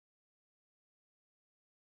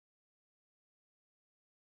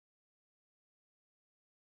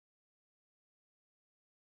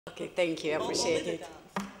Okay, thank you. I appreciate it.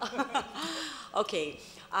 Okay,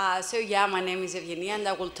 so yeah, my name is Evgenia, and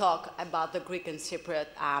I will talk about the Greek and Cypriot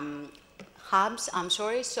hubs. I'm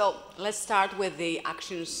sorry. So let's start with the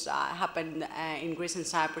actions happened in Greece and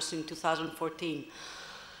Cyprus in 2014.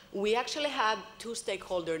 We actually had two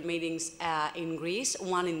stakeholder meetings in Greece,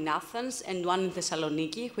 one in Athens and one in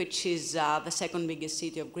Thessaloniki, which is the second biggest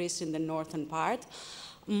city of Greece in the northern part.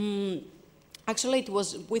 Actually,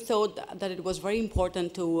 we thought that it was very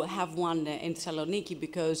important to have one in Thessaloniki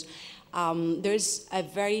because there's a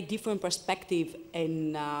very different perspective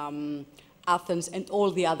in Athens and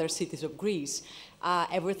all the other cities of Greece.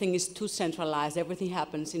 Everything is too centralized, everything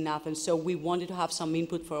happens in Athens, so we wanted to have some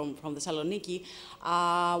input from Thessaloniki,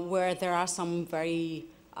 where there are some very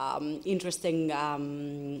interesting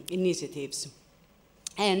initiatives.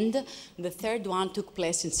 And the third one took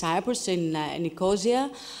place in Cyprus, in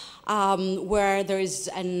Nicosia, where there is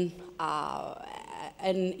an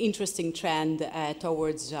interesting trend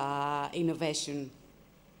towards innovation.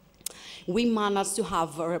 We managed to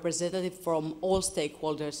have a representative from all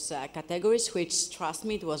stakeholders categories, which, trust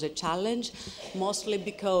me, it was a challenge, mostly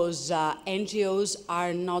because NGOs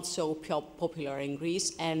are not so popular in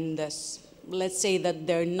Greece, and let's say that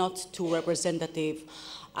they're not too representative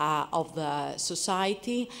of the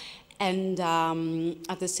society. And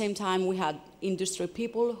at the same time, we had industry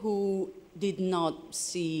people who did not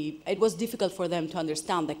see, it was difficult for them to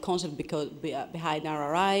understand the concept behind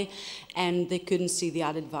RRI, and they couldn't see the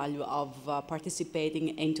added value of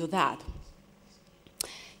participating into that.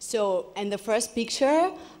 So in the first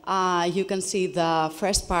picture, you can see the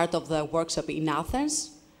first part of the workshop in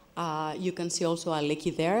Athens. You can see also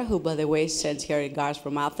Aliki there, who, by the way, sends her regards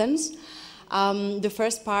from Athens. The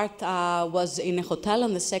first part was in a hotel,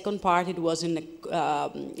 and the second part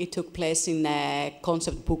it took place in a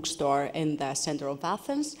concept bookstore in the center of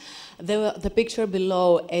Athens. The picture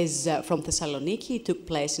below is from Thessaloniki. It took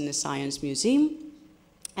place in a science museum,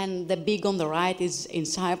 and the big on the right is in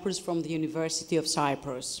Cyprus from the University of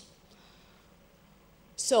Cyprus.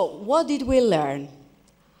 So what did we learn?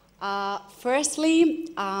 Firstly,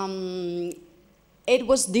 it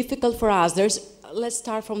was difficult for us. Let's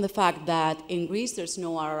start from the fact that in Greece there's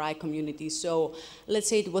no RRI community, so let's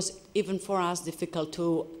say it was even for us difficult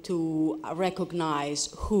to recognize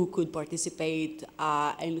who could participate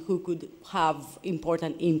and who could have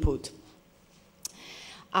important input.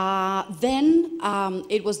 Then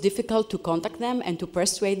it was difficult to contact them and to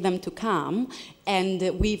persuade them to come, and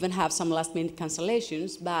we even have some last-minute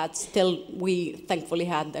cancellations, but still we thankfully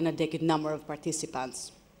had an adequate number of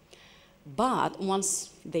participants. But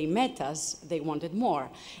once they met us, they wanted more.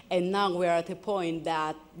 And now we're at a point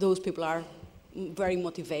that those people are very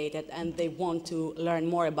motivated and they want to learn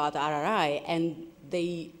more about RRI, and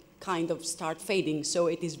they kind of start fading. So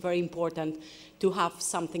it is very important to have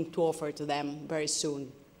something to offer to them very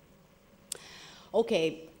soon.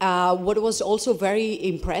 Okay, what was also very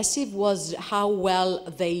impressive was how well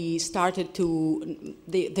they started to,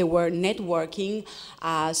 they were networking,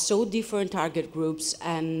 so different target groups,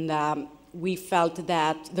 and we felt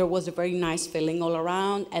that there was a very nice feeling all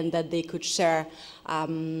around, and that they could share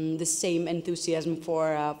the same enthusiasm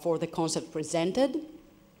for the concept presented.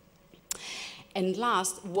 And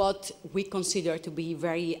last, what we consider to be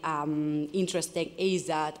very interesting is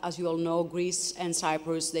that, as you all know, Greece and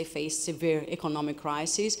Cyprus, they face severe economic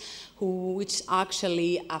crises, which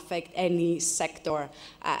actually affect any sector,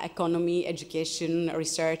 economy, education,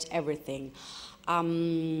 research, everything.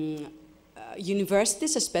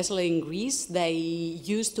 Universities, especially in Greece, they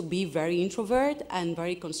used to be very introvert and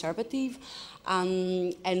very conservative.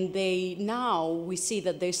 And now we see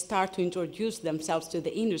that they start to introduce themselves to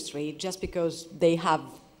the industry just because they have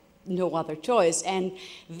no other choice. And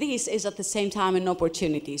this is at the same time an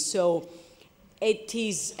opportunity. So it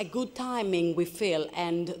is a good timing, we feel.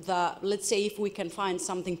 And let's say if we can find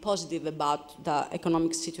something positive about the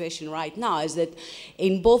economic situation right now, is that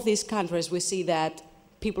in both these countries we see that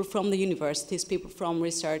people from the universities, people from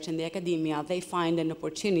research and the academia, they find an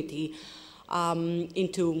opportunity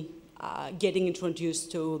into getting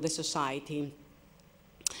introduced to the society.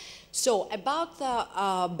 So about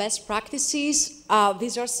the best practices,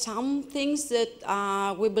 these are some things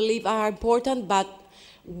that we believe are important, but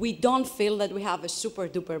we don't feel that we have a super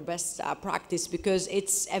duper best practice, because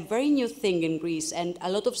it's a very new thing in Greece, and a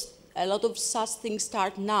lot of such things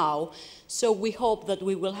start now. So we hope that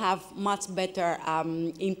we will have much better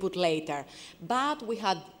input later. But we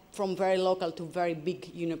had from very local to very big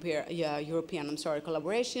European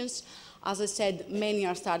collaborations. As I said, many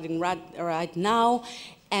are starting right now.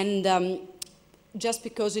 And just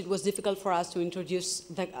because it was difficult for us to introduce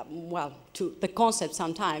the, to the concept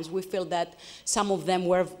sometimes, we feel that some of them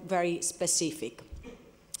were very specific.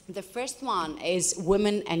 The first one is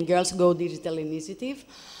Women and Girls Go Digital Initiative.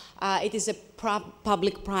 It is a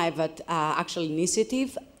public-private actual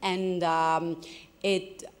initiative, and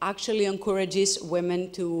it actually encourages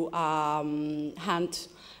women to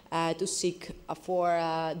to seek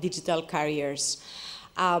for digital careers.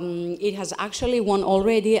 It has actually won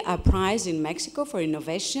already a prize in Mexico for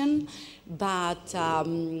innovation, but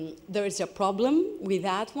there is a problem with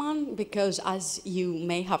that one because, as you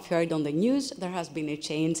may have heard on the news, there has been a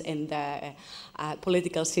change in the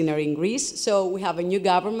political scenery in Greece. So we have a new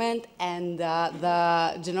government, and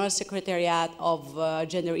the General Secretariat of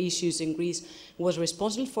Gender Issues in Greece was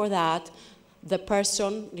responsible for that. The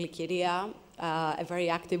person, Glikeria, a very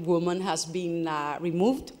active woman, has been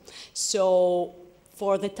removed. So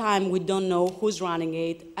for the time, we don't know who's running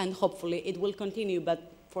it, and hopefully it will continue,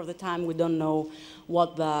 but for the time, we don't know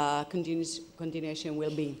what the continuation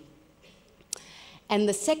will be. And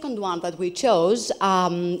the second one that we chose,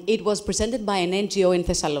 it was presented by an NGO in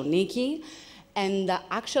Thessaloniki, and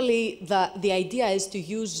actually the idea is to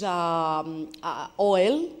use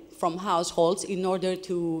oil from households in order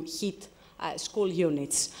to heat school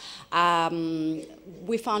units.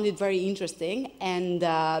 We found it very interesting, and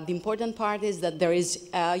the important part is that there is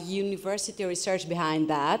university research behind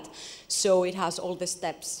that, so it has all the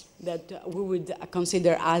steps that we would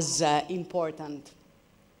consider as important.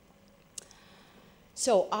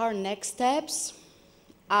 So our next steps,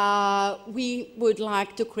 we would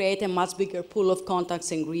like to create a much bigger pool of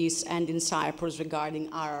contacts in Greece and in Cyprus regarding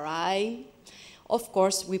RRI. Of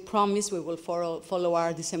course, we promise we will follow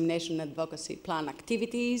our dissemination advocacy plan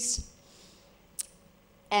activities.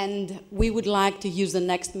 And we would like to use the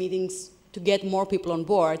next meetings to get more people on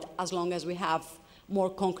board, as long as we have more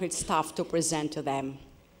concrete stuff to present to them.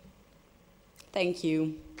 Thank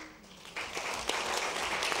you.